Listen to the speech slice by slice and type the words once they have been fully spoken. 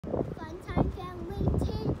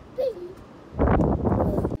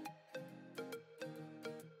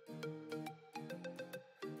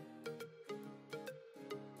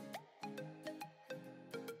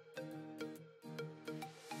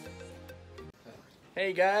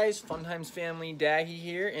Hey guys, Funtimes family, Daggy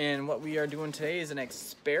here, and what we are doing today is an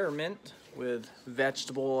experiment with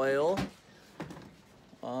vegetable oil,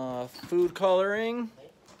 food coloring,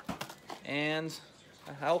 and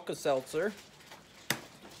a Alka-Seltzer.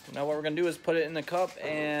 Now what we're going to do is put it in the cup,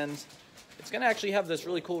 and it's going to actually have this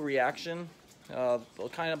really cool reaction. It'll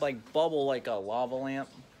kind of like bubble like a lava lamp.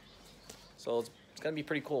 So it's going to be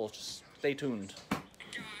pretty cool. Just stay tuned.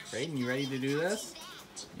 Brayden, you ready to do this?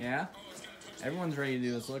 Yeah? Everyone's ready to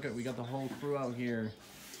do this. Look, we got the whole crew out here.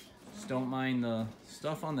 Just don't mind the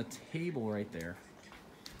stuff on the table right there.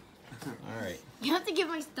 All right. You have to get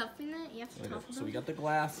my stuff in it. You have to talk about it. So we got the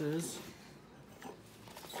glasses.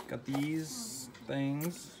 Got these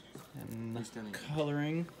things and the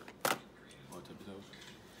coloring.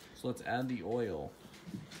 So let's add the oil.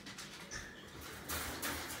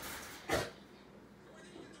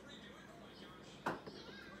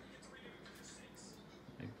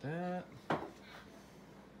 Like that.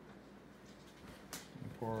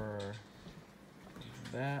 Pour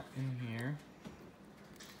that in here.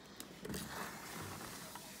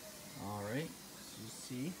 All right, so you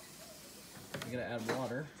see, we gotta add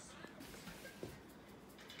water.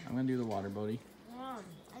 I'm gonna do the water, Bodie.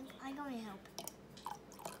 I'm going to help.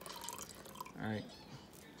 All right.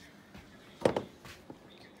 A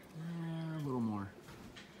little more.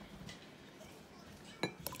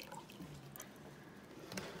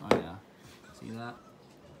 Oh yeah, see that?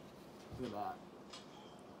 Look at that.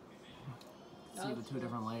 See the two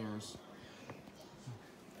different layers.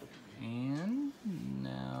 And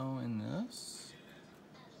now in this,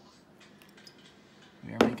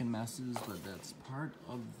 we are making messes, but that's part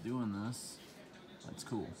of doing this. That's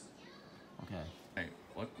cool. Okay. All right,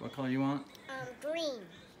 what color you want? Green.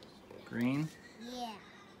 Green? Yeah.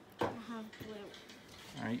 I have blue.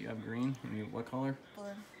 All right, you have green. And you, what color?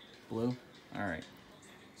 Blue. Blue? All right.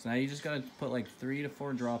 So now you just gotta put like 3 to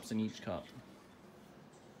 4 drops in each cup.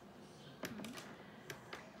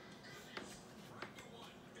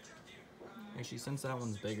 Actually, since that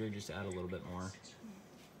one's bigger, just add a little bit more.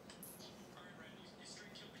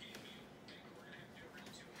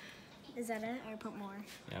 Is that it? Or put more?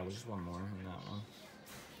 Yeah, we'll just one more in that one.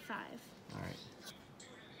 5. All right.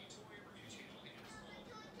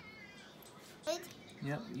 Wait.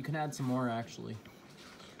 Yep, you can add some more actually.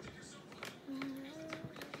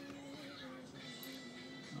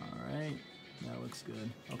 All right, that looks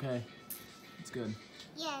good. Okay, it's good.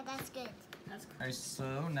 Yeah, that's good. All right,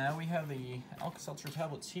 so now we have the Alka-Seltzer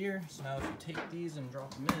tablets here. So now if you take these and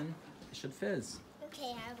drop them in, it should fizz.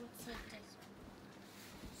 Okay, I will take this.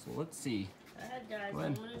 So let's see. Go ahead, guys. Go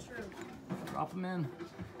ahead. One is true. Drop them in.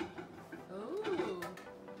 Ooh.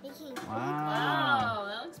 Wow. Wow,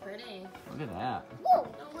 that looks pretty. Look at that. Whoa!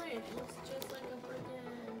 No way, it looks just like a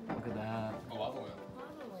freaking Look at that. A lava lamp.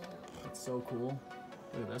 lava lamp. It's so cool.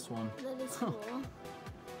 Look at this one. That is cool.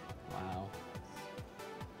 Wow.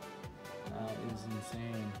 That is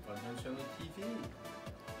insane. Funtimes family TV.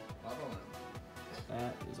 Lava lamp.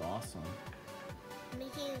 That is awesome.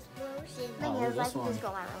 Making explosions. Oh, look at this one. go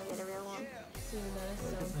around and get a real one. Dude, that is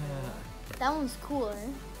Look so at cool. that. That one's cooler.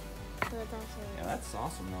 So that's actually... Yeah, that's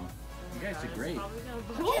awesome though. You guys did great. Probably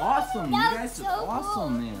gonna Awesome. You That guys was did so awesome, cool.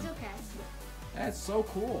 man. It's okay. That's so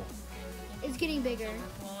cool. It's getting bigger.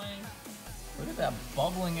 Look at that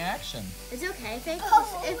bubbling action. It's okay. If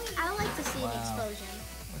I like to see an Wow. explosion.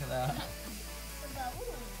 Look at that.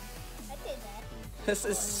 I did that. This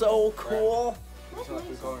is so cool. You saw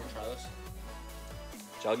food coloring, try this?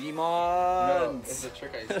 Juggy No, mods. it's a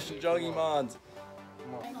trick I see. Juggy mods.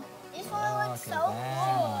 This one looks so cool.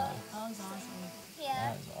 That was awesome.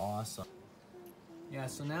 Yeah. That is awesome. Yeah,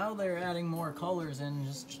 so now they're adding more colors in.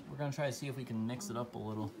 We're gonna try to see if we can mix it up a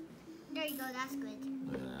little. There you go. That's good.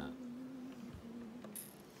 Look at that.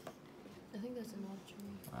 I think that's enough to me.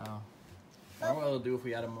 Wow. I wonder what it'll do if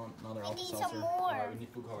we add another I need Alka-Seltzer. some more. Alright, we need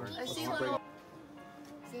food coloring. I see Let's break one.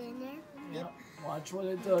 Is it in there? Yep. Watch what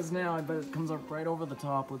it does now. I bet it comes up right over the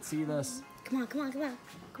top. Let's see this. Come on, come on, come on.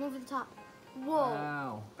 Come over the top. Whoa.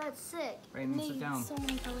 Wow. That's sick. Brayden, It sit made down. so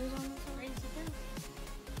many colors on this one.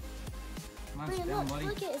 Come on, sit Brayden, down, look, buddy.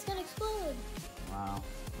 look it. It's gonna explode. Wow.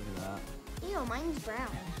 Look at Ew, mine's brown.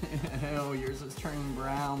 that. Ew, yours is turning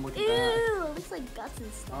brown. Look at Ew, that. it looks like guts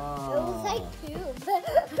and stuff. Oh. It looks like poop.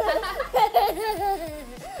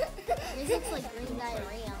 This looks like green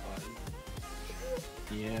diarrhea.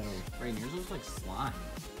 Ew. Brayden, yours looks like slime.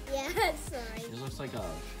 Yeah, it's nice. Yours looks like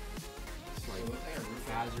it's like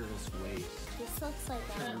hazardous waste. This looks like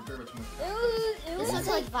Roof too much. This looks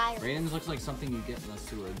like virus. Brayden's looks like something you get in the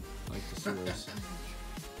sewer, like the sewers.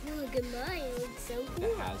 Look at mine. It looks so The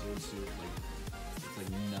cool. hazard sewer, like it's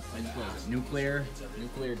like nuclear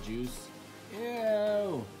juice.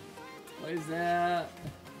 Ew. What is that?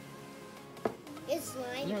 It's Doesn't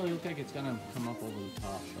slimy. really look like it's gonna come up over the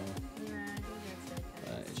top though. Yeah, I think that's it.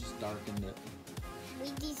 But it just darkened it.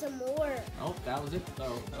 We need some more. Oh, that was it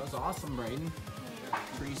though. That was awesome, Brayden.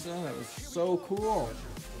 Teresa, that was so cool.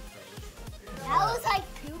 That was like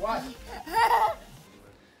poopy. What?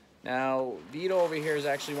 Now, Vito over here is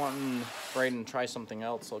actually wanting Brayden to try something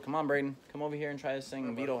else. So come on, Brayden. Come over here and try this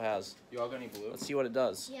thing Vito has. You all got any blue? Let's see what it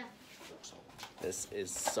does. Yeah. This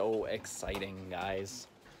is so exciting, guys.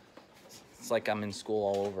 It's like I'm in school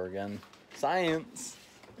all over again. Science.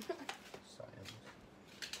 Science.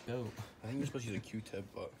 Go. I think you're supposed to use a Q-tip,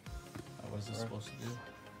 but What is this supposed to do?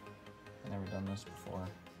 I've never done this before.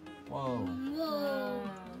 Whoa. Whoa.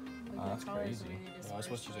 Oh, that's crazy. I was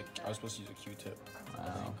supposed to use a Q-tip. I Wow.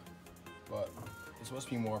 think. But it's supposed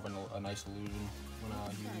to be more of a nice illusion when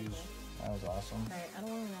you use. That was awesome. Alright, I don't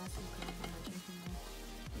want to ask you how much anything.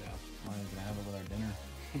 Yeah. We're gonna have it with our dinner.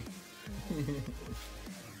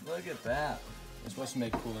 Look at that. It's supposed to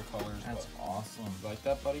make cooler colors. That's but awesome. you like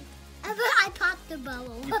that, buddy? I popped the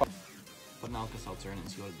bubble. Put an Alka-Seltzer in it and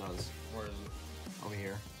see what it does. Where is it? Over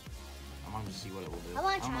here. I want to see what it will do. I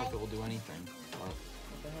wanna don't know try if it will do anything, but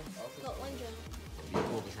Got one drink. it'll be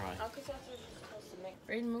cool to try.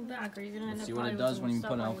 Brayden, move back or you're gonna end Let's up see what probably it with does some when you stuff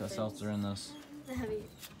put on your Alka-Seltzer in this.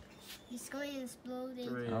 It's going to explode.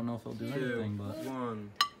 Three. I don't know if it'll do anything, but...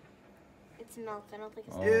 One. It's milk. I don't think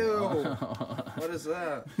it's Oh. What is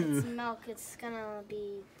that? It's milk. It's gonna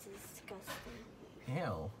be disgusting.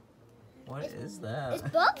 Ew. What is that? It's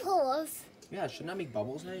bubbles. Yeah, shouldn't that make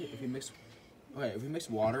bubbles? Hey, if we mix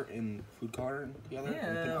water and food coloring together.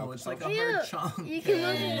 and put It's like a Alka-Seltzer? hard chunk. You can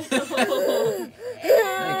look Hey,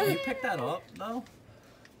 can you pick that up, though?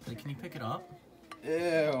 Like, can you pick it up? Ew.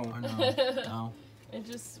 Or no? No. It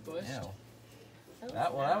just squished. Ew.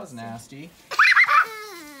 That was nasty.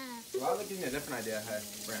 Well, I was giving you a different idea. Hey,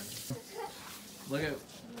 friend. Look at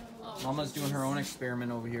Mama's doing her own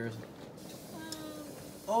experiment over here.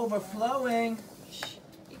 Overflowing.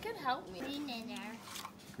 You could help me. Green in there.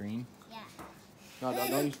 Green? Yeah. No,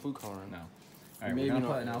 don't use food coloring. No. All right, Maybe we're gonna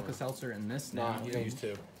not. put an Alka-Seltzer in this No, now. you can use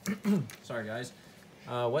two. Sorry, guys.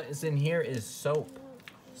 What is in here is soap.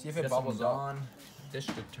 See if Got it some bubbles up. Dawn dish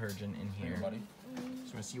detergent in here. Here, buddy. So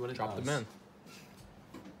we're gonna see what it Drop does. them in.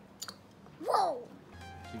 Whoa.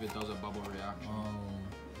 See if it does a bubble reaction.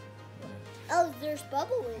 Oh, there's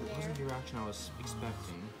bubble in It there. wasn't the reaction I was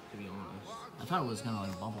expecting, to be honest. I thought it was gonna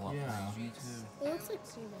like bubble up. Yeah, me too. It looks like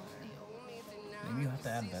seawater. Maybe you have to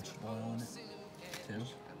add vegetable oil in it too.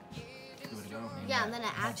 Give it a go. Maybe Yeah, that and then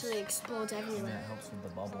it actually explodes maybe everywhere. that helps with the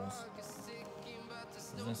bubbles.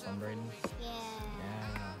 Isn't this fun, Brayden? Yeah.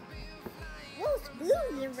 Yeah. Oh, it's blue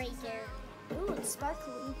in there right there. Ooh, it's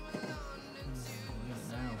sparkly. Look at it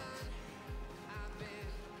now.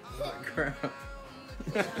 Crap.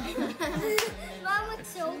 Mom, it's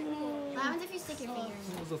so cool. What happens if you stick your finger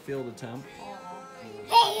in It was a failed attempt. it?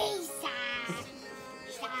 Hey, stop.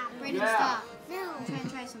 Stop. Brandon, stop. No. I'm trying to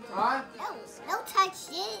try something. What? No, don't touch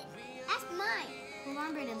it. That's mine. Come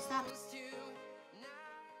on, Brandon, stop.